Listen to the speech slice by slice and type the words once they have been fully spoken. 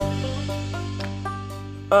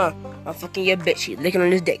I'm fucking your bitch, she licking on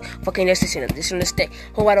this dick. Fucking this on this stick.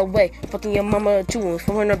 Oh, by the way, fucking your mama too, and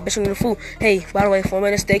fucking her bitch on the food. Hey, by the way, for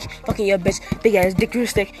a steak, fucking your bitch, big ass dick to the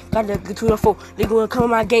stick. Got to get to the foe. They gonna come in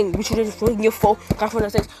my game, bitch, you just fucking your foe. Got from the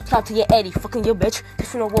sticks, stop to your Eddie, fucking your bitch.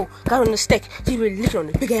 Just from the whoa, got on the stick. She really licking on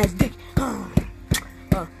the big ass dick.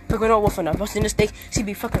 Fucking on wolf on her, busting the steak. She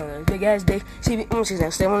be fucking on the big ass dick. She be, she's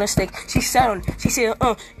gonna stay on the steak. She sat on it. She said,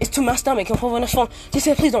 it's to my stomach. Come over on the phone. She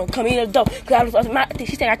said, please don't come in the door. Cause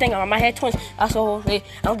she said, I think I might have twins. I said, hey,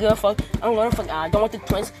 I don't give a fuck. I don't give a fuck. I don't want the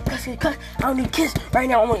twins. Cause I don't need kids. Right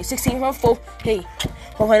now, I'm only 16 from 4. Hey,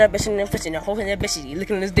 hold that bitch in the fist. Hold that bitch. She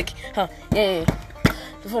licking on this dick. Yeah.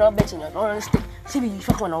 Just put that bitch in there. Don't on the stick. She be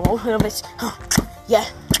fucking on the bitch. Yeah.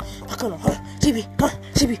 Fucking on her. She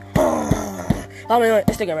be, I'm on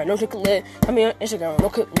Instagram, no click lid. I'm on Instagram, no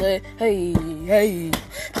click lid. Hey,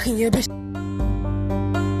 fucking yeah, bitch.